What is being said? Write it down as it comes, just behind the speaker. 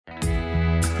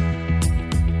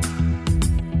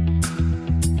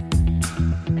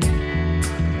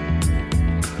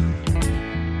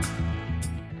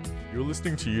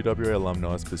listening to UWA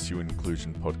Alumni's Pursue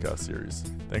Inclusion podcast series.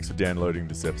 Thanks for downloading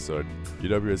this episode.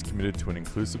 UWA is committed to an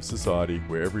inclusive society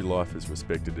where every life is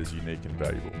respected as unique and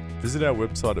valuable. Visit our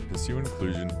website at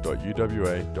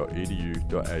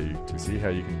pursueinclusion.uwa.edu.au to see how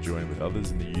you can join with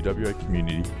others in the UWA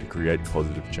community to create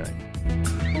positive change.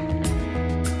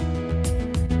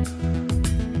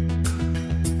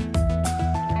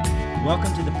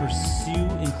 Welcome to the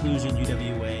Pursue Inclusion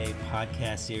UWA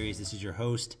podcast series. This is your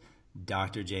host,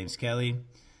 Dr. James Kelly.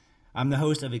 I'm the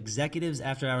host of Executives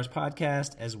After Hours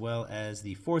podcast, as well as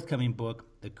the forthcoming book,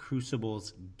 The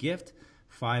Crucible's Gift,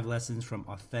 5 Lessons from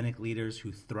Authentic Leaders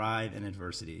Who Thrive in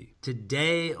Adversity.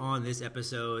 Today on this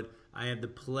episode, I have the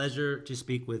pleasure to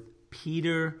speak with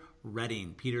Peter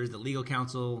Redding. Peter is the Legal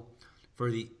Counsel for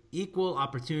the Equal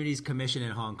Opportunities Commission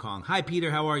in Hong Kong. Hi,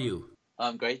 Peter. How are you?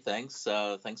 I'm great, thanks.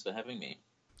 Thanks for having me.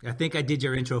 I think I did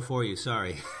your intro for you.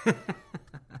 Sorry.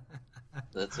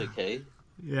 That's okay.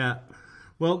 Yeah.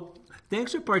 Well,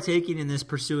 thanks for partaking in this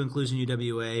Pursue Inclusion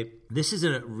UWA. This is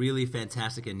a really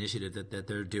fantastic initiative that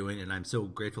they're doing, and I'm so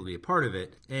grateful to be a part of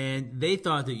it. And they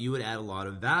thought that you would add a lot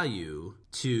of value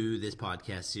to this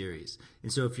podcast series.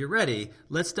 And so if you're ready,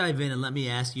 let's dive in and let me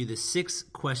ask you the 6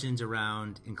 questions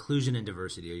around inclusion and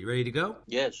diversity. Are you ready to go?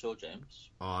 Yeah, sure, James.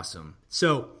 Awesome.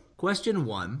 So question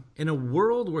 1, in a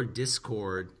world where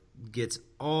discord gets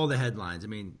all the headlines, I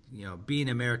mean, you know, being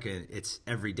American, it's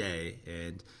every day,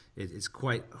 and it's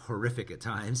quite horrific at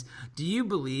times. Do you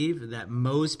believe that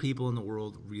most people in the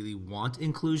world really want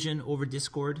inclusion over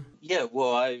discord? Yeah,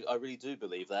 well, I really do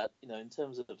believe that. You know, in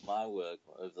terms of my work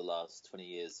over the last 20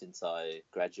 years since I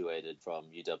graduated from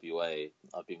UWA,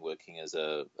 I've been working as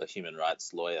a human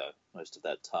rights lawyer most of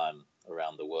that time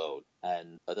around the world.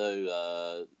 And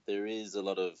although there is a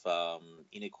lot of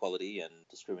inequality and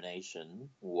discrimination,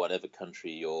 whatever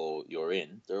country you're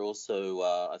in, there are also,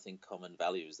 I think, common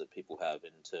values that people have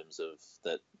in terms of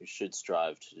that you should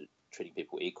strive to treating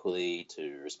people equally,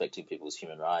 to respecting people's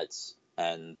human rights.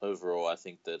 And overall, I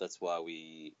think that's why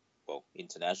we,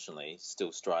 internationally,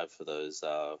 still strive for those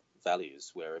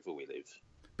values wherever we live.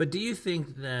 But do you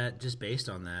think that, just based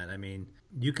on that, I mean,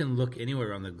 you can look anywhere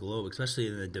around the globe, especially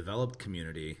in the developed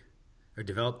community or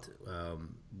developed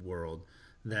world,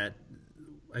 that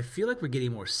I feel like we're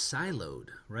getting more siloed,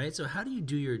 right? So how do you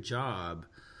do your job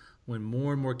when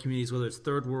more and more communities, whether it's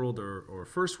third world or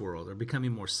first world, are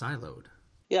becoming more siloed?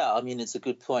 Yeah, I mean, it's a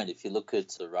good point. If you look at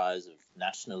the rise of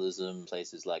nationalism,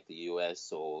 places like the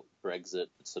US or Brexit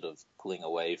sort of pulling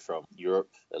away from Europe,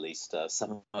 at least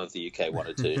some of the UK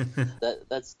wanted to,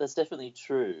 that's definitely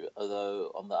true.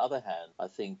 Although, on the other hand, I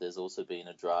think there's also been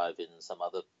a drive in some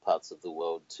other parts of the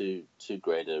world to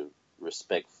greater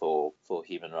respect for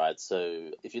human rights.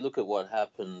 So if you look at what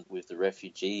happened with the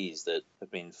refugees that have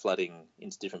been flooding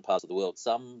into different parts of the world,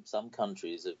 some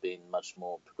countries have been much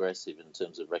more progressive in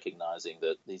terms of recognizing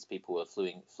that these people are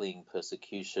fleeing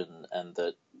persecution and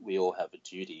that we all have a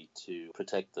duty to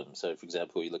protect them. So, for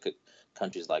example, you look at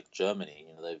countries like Germany,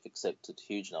 you know, they've accepted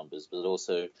huge numbers, but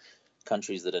also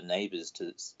countries that are neighbors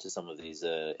to some of these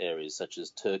areas, such as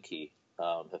Turkey,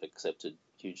 have accepted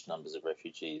huge numbers of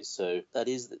refugees. So that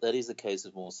is the case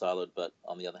of more siloed. But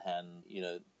on the other hand, you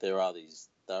know, there are these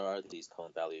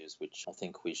common values which I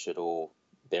think we should all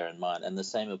bear in mind. And the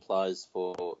same applies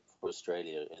for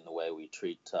Australia in the way we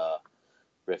treat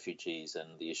refugees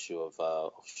and the issue of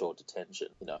offshore detention.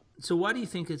 You know. So why do you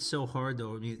think it's so hard,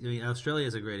 though? I mean, Australia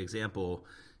is a great example,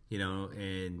 you know,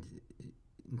 and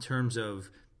in terms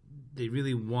of they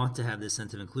really want to have this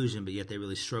sense of inclusion, but yet they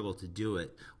really struggle to do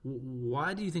it.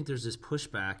 Why do you think there's this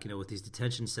pushback, you know, with these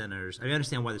detention centers? I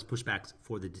understand why there's pushback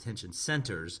for the detention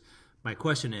centers. My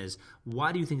question is,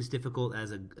 why do you think it's difficult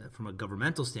from a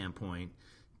governmental standpoint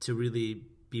to really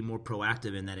be more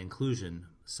proactive in that inclusion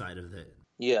side of it?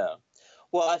 Yeah.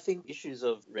 Well, I think issues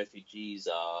of refugees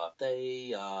on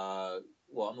the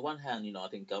one hand, you know, I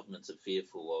think governments are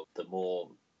fearful of the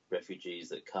more refugees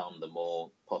that come, the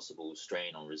more possible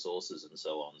strain on resources and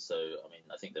so on. So, I mean,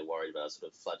 I think they're worried about a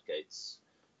sort of floodgates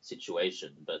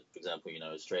situation. But, for example, you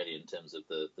know, Australia, in terms of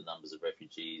the numbers of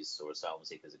refugees or asylum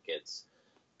seekers it gets,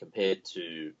 compared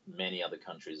to many other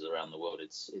countries around the world,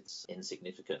 it's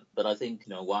insignificant. But I think, you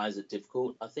know, why is it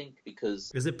difficult? I think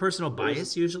because... Is it personal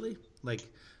bias usually? Like...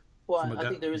 Well, I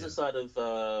think there is a side of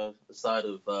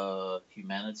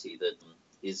humanity that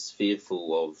is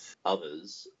fearful of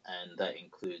others, and that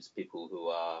includes people who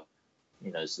are,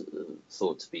 you know,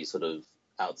 thought to be sort of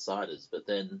outsiders. But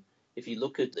then if you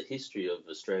look at the history of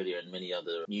Australia and many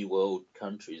other New World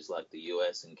countries like the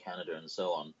US and Canada and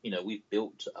so on, you know, we've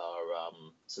built our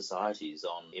societies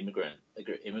on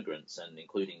immigrants and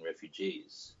including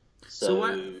refugees. So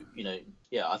you know,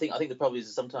 yeah, I think the problem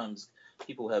is sometimes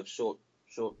people have short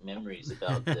short memories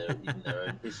about even their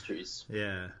own histories.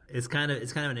 Yeah, it's kind of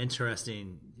an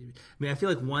interesting. I mean, I feel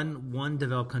like one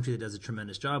developed country that does a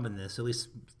tremendous job in this, at least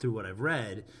through what I've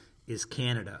read, is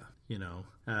Canada.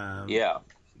 Yeah,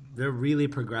 they're really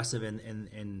progressive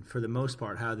in for the most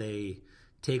part how they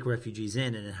take refugees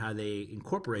in and how they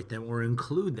incorporate them or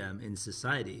include them in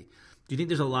society. Do you think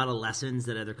there's a lot of lessons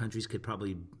that other countries could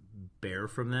probably bear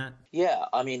from that? Yeah,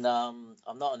 I mean, I'm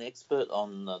not an expert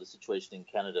on the situation in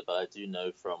Canada, but I do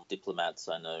know from diplomats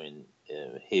I know in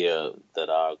here that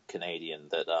are Canadian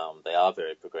that they are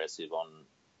very progressive on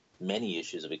many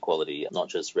issues of equality, not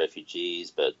just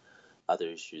refugees, but other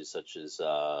issues such as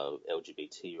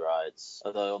LGBT rights.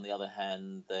 Although on the other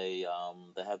hand, they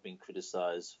have been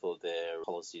criticised for their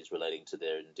policies relating to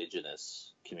their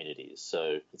Indigenous communities.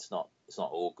 So it's not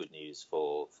all good news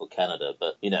for Canada.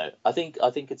 But I think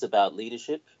it's about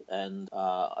leadership, and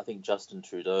I think Justin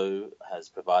Trudeau has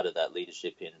provided that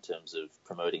leadership in terms of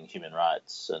promoting human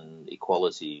rights and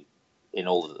equality in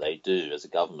all that they do as a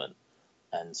government.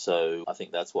 And so I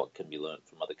think that's what can be learned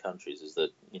from other countries, is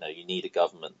that, you need a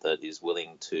government that is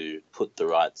willing to put the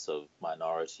rights of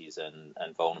minorities and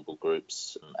vulnerable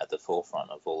groups at the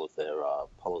forefront of all of their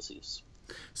policies.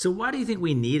 So why do you think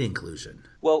we need inclusion?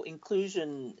 Well,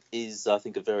 inclusion is, I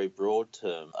think, a very broad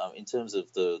term. In terms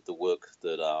of the work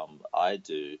that I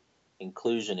do,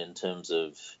 inclusion in terms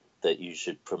of that you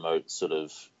should promote sort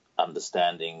of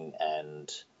understanding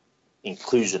and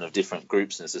inclusion of different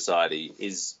groups in society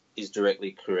is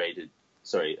directly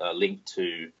linked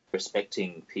to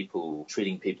respecting people,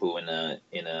 treating people in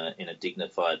a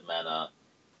dignified manner,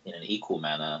 in an equal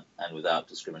manner, and without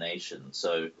discrimination.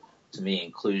 So, to me,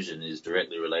 inclusion is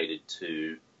directly related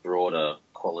to broader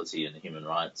equality and human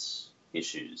rights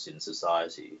issues in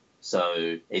society.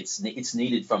 So, it's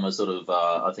needed from a sort of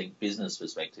I think business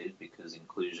perspective, because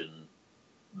inclusion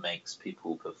makes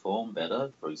people perform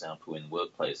better, for example, in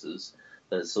workplaces.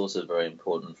 But it's also very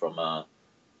important from a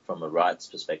rights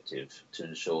perspective to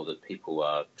ensure that people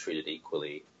are treated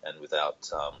equally and without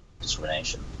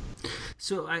discrimination.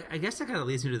 So I guess that kind of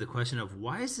leads me to the question of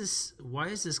why is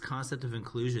this concept of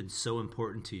inclusion so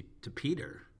important to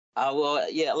Peter?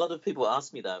 Well, yeah, a lot of people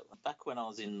ask me that. Back when I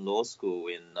was in law school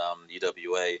in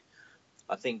UWA,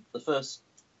 I think the first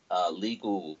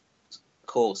legal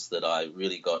course that I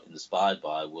really got inspired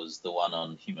by was the one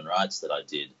on human rights that I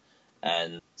did.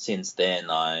 And since then,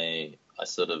 I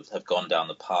sort of have gone down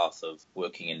the path of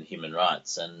working in human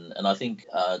rights. And I think,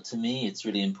 to me, it's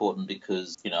really important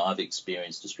because, I've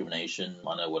experienced discrimination.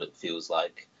 I know what it feels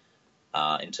like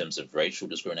in terms of racial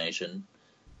discrimination.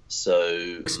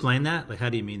 So explain that. Like, how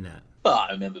do you mean that? Well,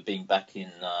 I remember being back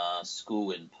in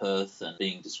school in Perth and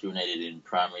being discriminated in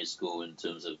primary school in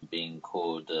terms of being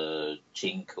called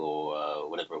chink or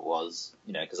whatever it was,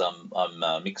 because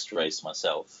I'm mixed race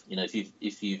myself.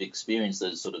 If you've experienced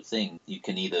those sort of things, you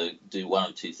can either do one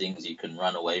of two things. You can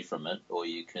run away from it, or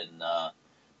you can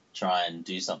try and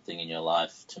do something in your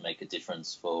life to make a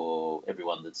difference for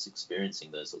everyone that's experiencing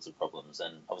those sorts of problems.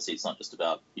 And obviously it's not just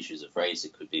about issues of race.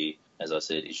 It could be, as I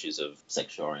said, issues of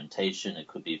sexual orientation. It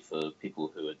could be for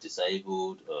people who are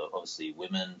disabled. Obviously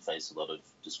women face a lot of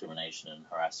discrimination and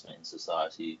harassment in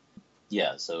society.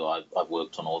 Yeah, so I've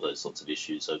worked on all those sorts of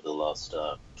issues over the last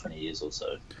 20 years or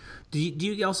so. Do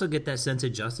you also get that sense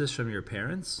of justice from your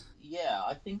parents? Yeah,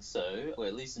 I think so. Well,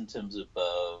 at least in terms of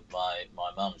my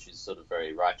mum, she's sort of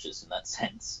very righteous in that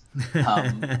sense.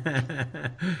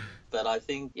 But I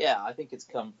think it's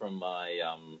come from my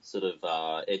sort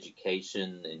of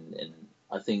education, and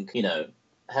I think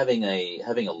having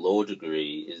a law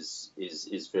degree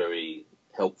is very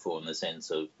helpful in the sense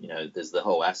of there's the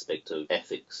whole aspect of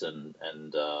ethics and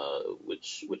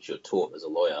which you're taught as a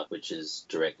lawyer, which is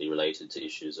directly related to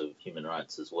issues of human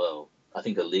rights as well. I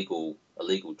think a legal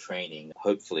training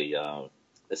hopefully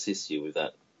assists you with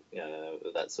that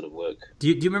sort of work. Do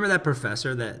you remember that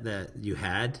professor that you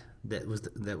had that was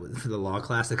for the law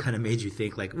class that kind of made you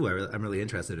think like, ooh, I'm really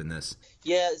interested in this?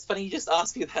 Yeah, it's funny you just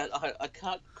asked me that. I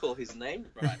can't call his name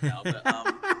right now, but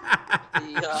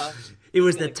it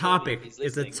was the topic.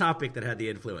 It's the topic that had the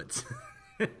influence.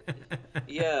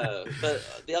 Yeah,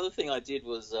 but the other thing I did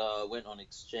was went on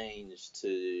exchange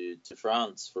to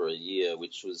France for a year,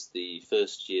 which was the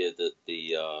first year that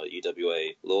the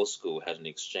UWA Law School had an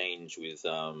exchange with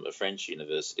a French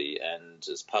university, and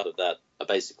as part of that, I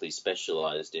basically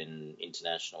specialised in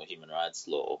international human rights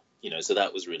law. So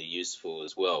that was really useful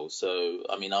as well. So,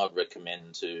 I mean, I would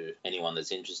recommend to anyone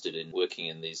that's interested in working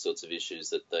in these sorts of issues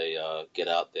that they get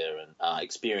out there and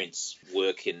experience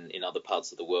work in other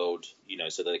parts of the world,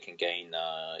 so they can gain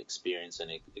experience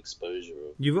and exposure.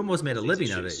 You've almost made a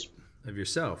living of it, of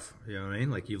yourself. You know what I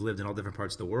mean? Like, you've lived in all different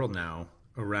parts of the world now.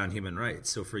 around human rights.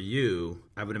 So for you,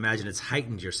 I would imagine it's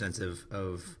heightened your sense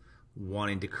of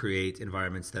wanting to create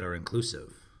environments that are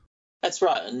inclusive. That's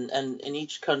right. And in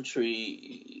each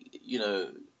country,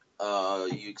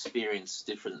 you experience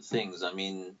different things. I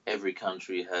mean, every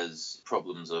country has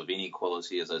problems of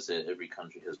inequality. As I said, every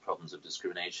country has problems of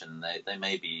discrimination. They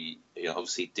may be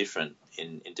obviously different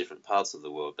in different parts of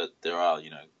the world, but there are,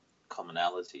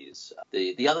 commonalities.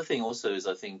 The other thing also is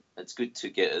I think it's good to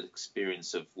get an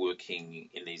experience of working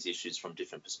in these issues from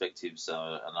different perspectives. And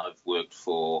I've worked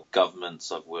for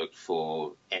governments, I've worked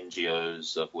for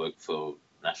NGOs, I've worked for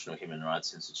national human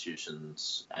rights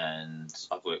institutions, and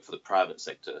I've worked for the private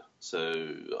sector. So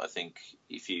I think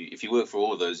if you work for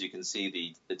all of those, you can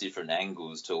see the different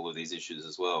angles to all of these issues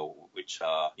as well, which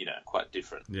are quite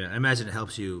different. Yeah, I imagine it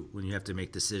helps you when you have to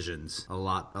make decisions a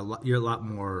lot. You're a lot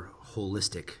more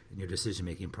holistic in your decision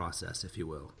making process, if you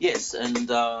will. Yes, and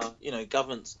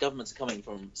governments are coming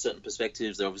from certain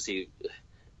perspectives. They're obviously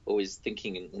always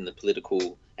thinking in the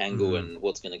political angle and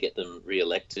what's going to get them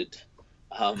re-elected.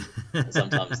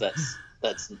 Sometimes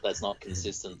that's not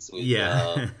consistent with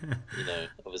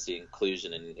obviously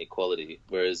inclusion and equality.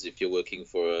 Whereas if you're working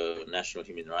for a national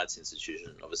human rights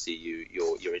institution, obviously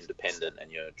you're independent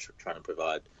and you're trying to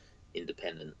provide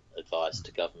independent advice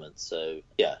to government. So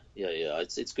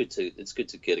it's good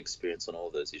to get experience on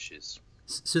all those issues.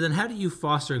 So then how do you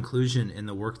foster inclusion in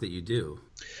the work that you do?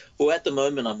 Well, at the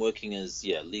moment, I'm working as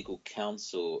Legal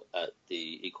Counsel at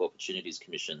the Equal Opportunities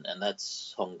Commission, and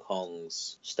that's Hong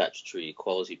Kong's statutory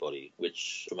equality body,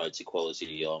 which promotes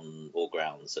equality on all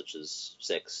grounds, such as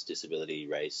sex, disability,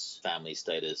 race, family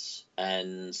status.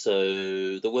 And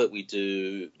so the work we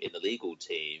do in the legal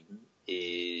team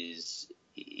is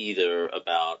either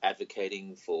about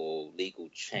advocating for legal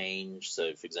change.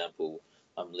 So, for example,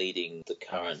 I'm leading the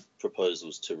current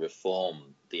proposals to reform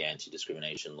the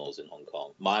anti-discrimination laws in Hong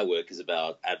Kong. My work is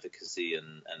about advocacy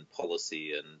and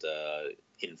policy and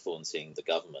influencing the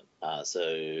government. So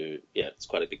it's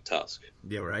quite a big task.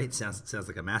 Yeah, right. Sounds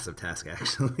like a massive task,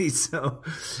 actually. So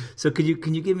can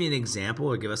you give me an example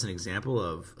or give us an example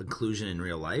of inclusion in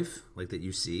real life, like that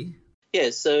you see? Yeah,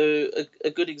 so a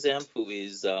good example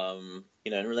is, in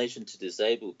relation to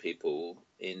disabled people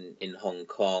in Hong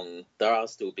Kong, there are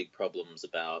still big problems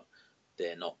about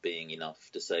there not being enough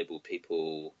disabled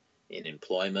people in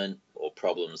employment, or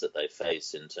problems that they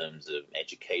face in terms of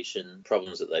education,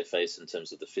 problems that they face in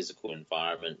terms of the physical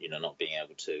environment, not being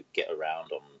able to get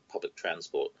around on public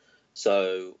transport.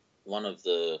 So one of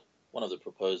the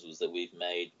proposals that we've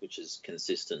made, which is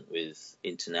consistent with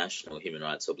international human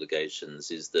rights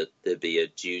obligations, is that there be a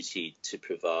duty to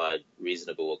provide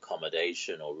reasonable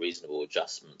accommodation or reasonable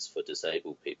adjustments for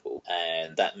disabled people.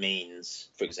 And that means,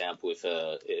 for example, if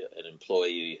an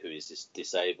employee who is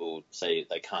disabled, say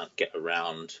they can't get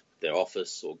around their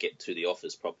office or get to the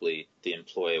office properly, the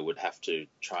employer would have to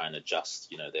try and adjust,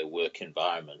 their work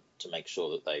environment to make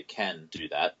sure that they can do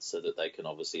that, so that they can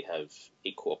obviously have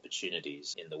equal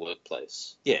opportunities in the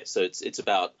workplace. Yeah, so it's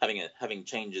about having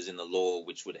changes in the law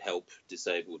which would help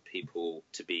disabled people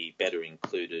to be better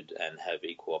included and have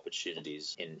equal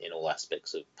opportunities in all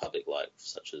aspects of public life,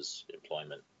 such as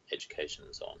employment, education,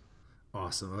 and so on.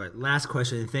 Awesome. All right, last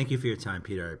question, and thank you for your time,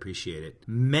 Peter. I appreciate it.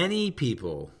 Many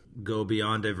people go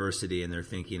beyond diversity in their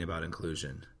thinking about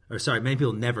inclusion. Many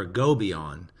people never go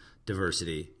beyond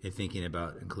diversity in thinking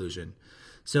about inclusion.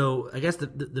 So I guess the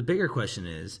bigger question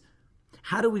is,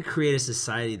 how do we create a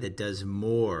society that does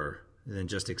more than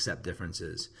just accept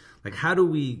differences? Like, how do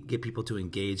we get people to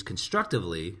engage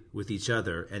constructively with each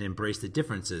other and embrace the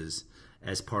differences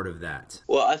as part of that?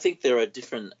 Well, I think there are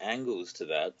different angles to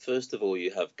that. First of all,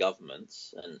 you have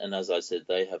governments, and as I said,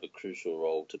 they have a crucial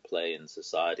role to play in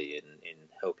society in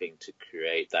helping to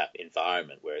create that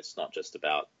environment where it's not just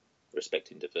about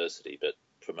respecting diversity, but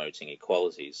promoting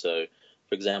equality. So,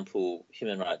 for example,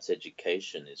 human rights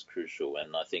education is crucial,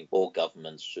 and I think all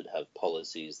governments should have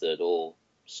policies that all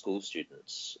school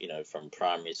students, from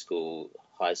primary school,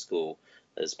 high school,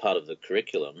 as part of the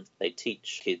curriculum, they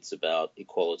teach kids about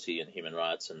equality and human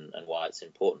rights and why it's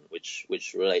important, which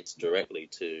relates directly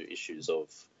to issues of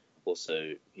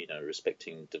also,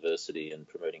 respecting diversity and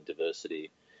promoting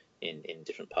diversity in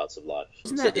different parts of life.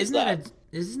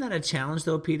 Isn't that a challenge,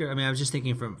 though, Peter? I mean, I was just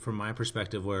thinking from my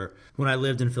perspective, where when I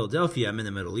lived in Philadelphia, I'm in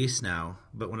the Middle East now,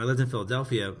 but when I lived in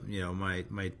Philadelphia,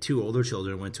 my two older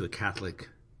children went to a Catholic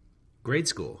grade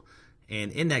school.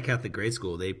 And in that Catholic grade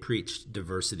school, they preached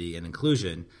diversity and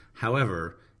inclusion.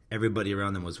 However, everybody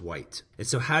around them was white. And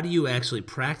so how do you actually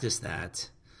practice that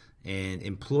and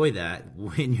employ that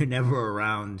when you're never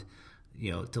around,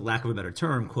 to lack of a better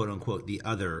term, quote unquote, the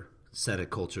other set of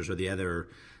cultures or the other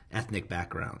ethnic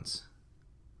backgrounds?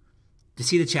 Do you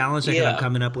see the challenge that I'm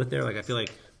coming up with there? Like, I feel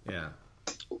like,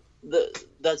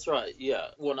 That's right, yeah.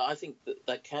 Well, I think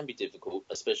that can be difficult,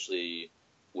 especially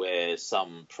where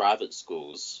some private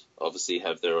schools obviously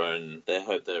have they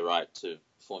hope their right to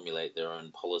formulate their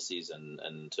own policies and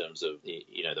in terms of the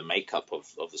makeup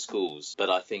of the schools. But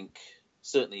I think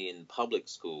certainly in public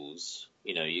schools,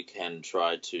 you can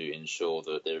try to ensure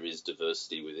that there is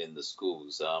diversity within the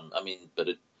schools.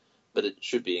 But it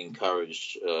should be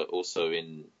encouraged also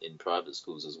in private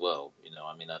schools as well.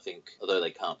 I think although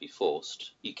they can't be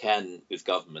forced, you can, with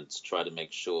governments, try to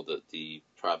make sure that the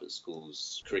private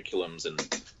schools' curriculums and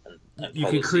you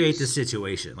policies, can create the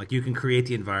situation. Like, you can create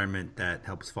the environment that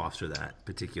helps foster that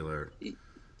particular.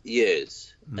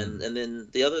 Yes, and then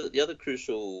the other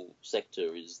crucial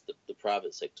sector is the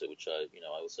private sector, which I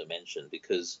also mentioned,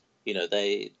 because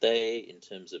they in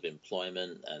terms of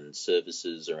employment and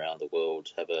services around the world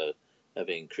have an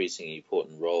increasingly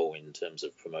important role in terms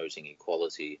of promoting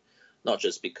equality, not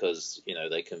just because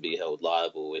they can be held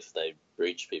liable if they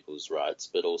breach people's rights,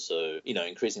 but also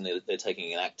increasingly they're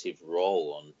taking an active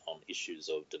role on issues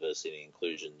of diversity and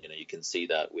inclusion. You can see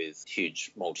that with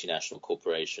huge multinational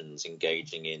corporations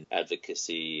engaging in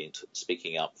advocacy and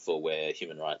speaking up for where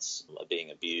human rights are being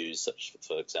abused, such,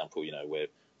 for example, where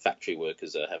factory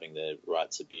workers are having their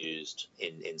rights abused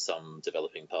in some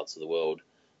developing parts of the world.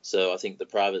 So I think the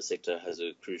private sector has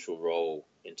a crucial role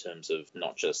in terms of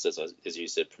not just, as you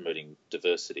said, promoting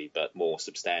diversity, but more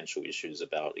substantial issues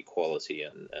about equality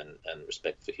and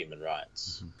respect for human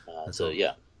rights. That's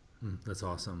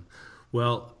awesome.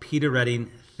 Well, Peter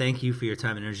Redding, thank you for your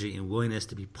time, energy, and willingness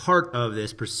to be part of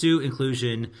this Pursue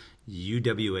Inclusion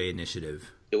UWA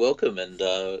initiative. You're welcome, and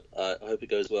I hope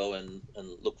it goes well, and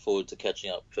look forward to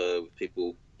catching up with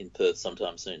people in Perth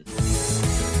sometime soon.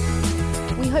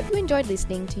 We hope you enjoyed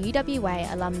listening to UWA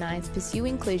Alumni's Pursue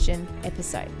Inclusion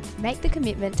episode. Make the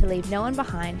commitment to leave no one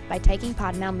behind by taking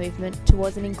part in our movement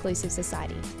towards an inclusive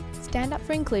society. Stand up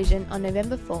for inclusion on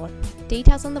November 4th.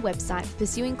 Details on the website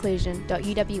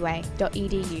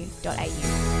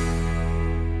pursueinclusion.uwa.edu.au.